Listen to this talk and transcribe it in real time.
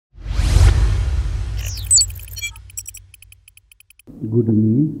Good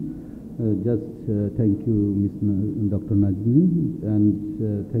evening. Thank you, Dr. Najmin, and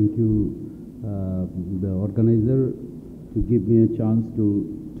thank you, the organizer, to give me a chance to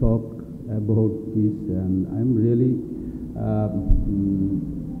talk about this. And I'm really,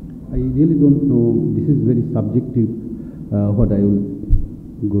 I really don't know. This is very subjective. What I will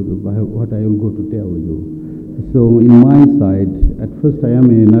go to tell you. So, in my side, at first I am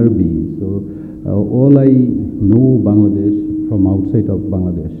a NRB. So, all I know Bangladesh from outside of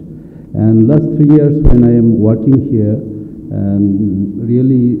Bangladesh. And last 3 years when I am working here and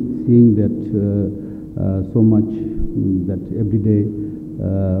really seeing that so much that every day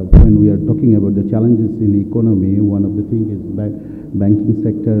when we are talking about the challenges in the economy, one of the things is banking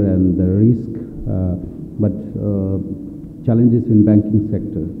sector and the risk, but challenges in banking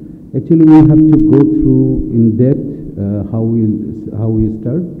sector. Actually, we have to go through in depth how we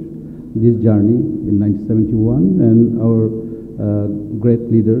start this journey in 1971, and our great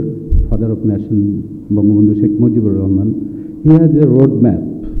leader, father of nation, Bangabandhu Sheikh Mujibur Rahman, he has a roadmap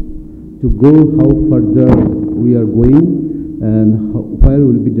to go how further we are going and where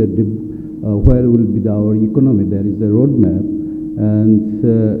will be our economy. There is a roadmap, and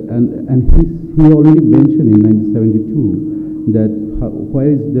he already mentioned in 1972 that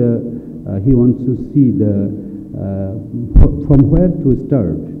he wants to see from where to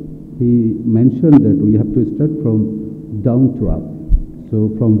start. He mentioned that we have to start from down to up,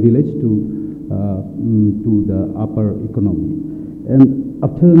 so from village to the upper economy. And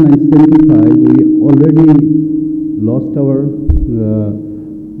after 1975, we already lost our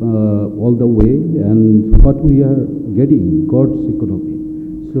all the way, and what we are getting, God's economy.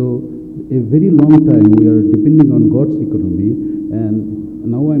 So a very long time we are depending on God's economy, and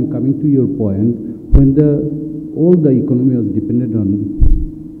now I'm coming to your point when all the economy was dependent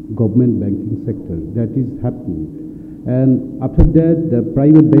on government banking sector. That is happening. And after that, the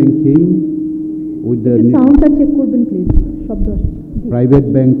private bank came with the sound check korben please.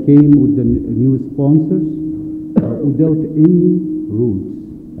 Private bank came with the new sponsors without any rules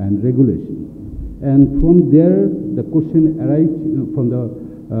and regulation. And from there, the question arrived from the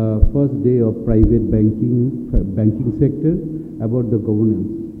first day of private banking sector about the governance.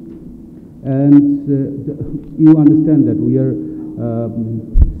 And you understand that we are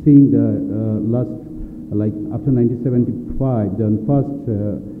seeing the last, like after 1975, the first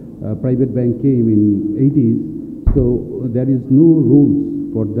private bank came in 80s. So there is no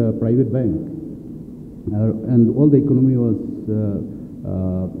rules for the private bank, and all the economy was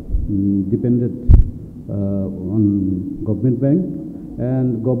dependent on government bank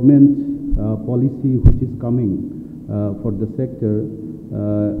and government policy which is coming for the sector,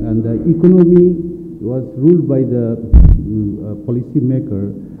 and the economy was ruled by the policy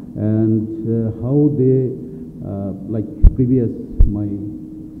maker, and how they like previous my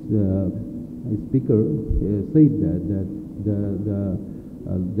speaker said that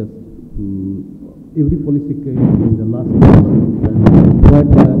just every policy came in the last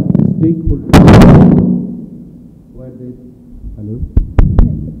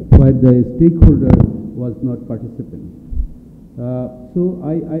where the stakeholder was not participant. So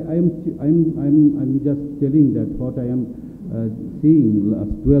I'm just telling that what I am seeing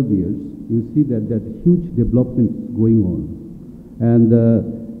last 12 years. You see that huge development is going on, and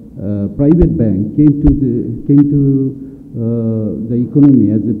private bank came to the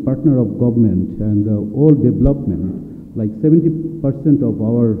economy as a partner of government, and all development, like 70% of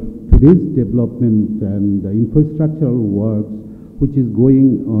our today's development and the infrastructural works which is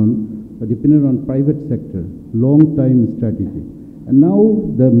going on dependent on private sector, long time strategy. And now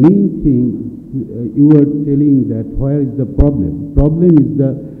the main thing you were telling that where is the problem? Problem is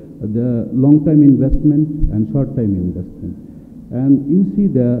the long time investment and short time investment. And you see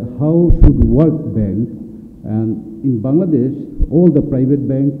how should work bank, and in Bangladesh all the private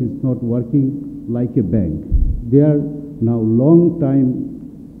bank is not working like a bank. They are now long time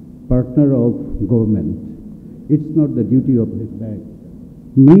partner of government. It's not the duty of the bank.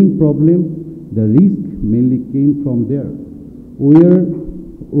 Main problem, the risk mainly came from there. We are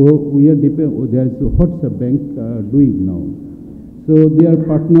there's what's the bank doing now? So they are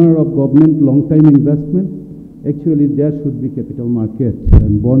partner of government long time investment. Actually, there should be capital market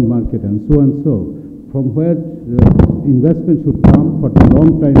and bond market and so and so. From where investment should come for the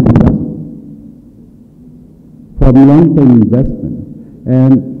long time investment. From long time investment.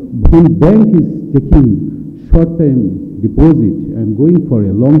 And when bank is taking short time deposit and going for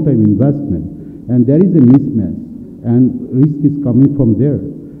a long time investment, and there is a mismatch, and risk is coming from there.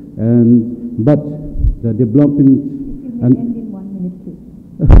 But the development and end in 1 minute, please.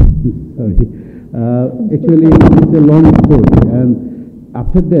 sorry. Actually, it's a long story, and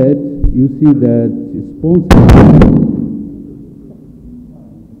After that, you see that sponsors.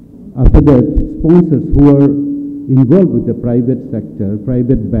 After that, sponsors who are involved with the private sector,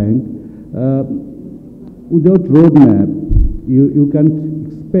 private bank, without roadmap, you can't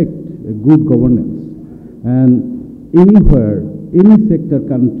expect a good governance. And anywhere, any sector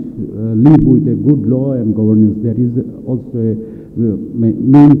can't live with a good law and governance. That is also a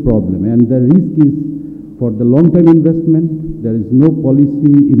main problem. And the risk is for the long-term investment. There is no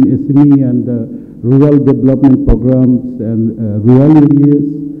policy in SME and rural development programs and rural areas.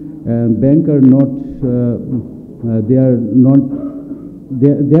 And banks are not, their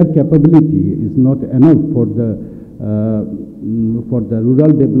capability is not enough for the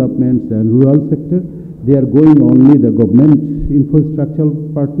rural developments and rural sector. They are going only the government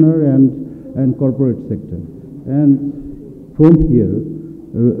infrastructural partner and corporate sector. And from here,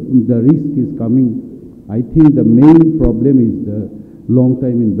 the risk is coming. I think the main problem is the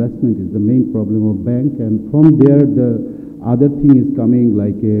long-term investment is the main problem of bank, and from there the other thing is coming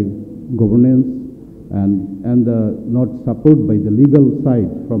like a governance and not support by the legal side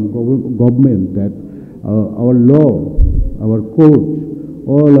from government, that our law, our court,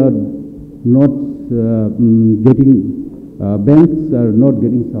 all are not banks are not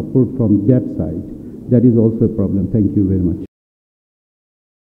getting support from that side. That is also a problem. Thank you very much.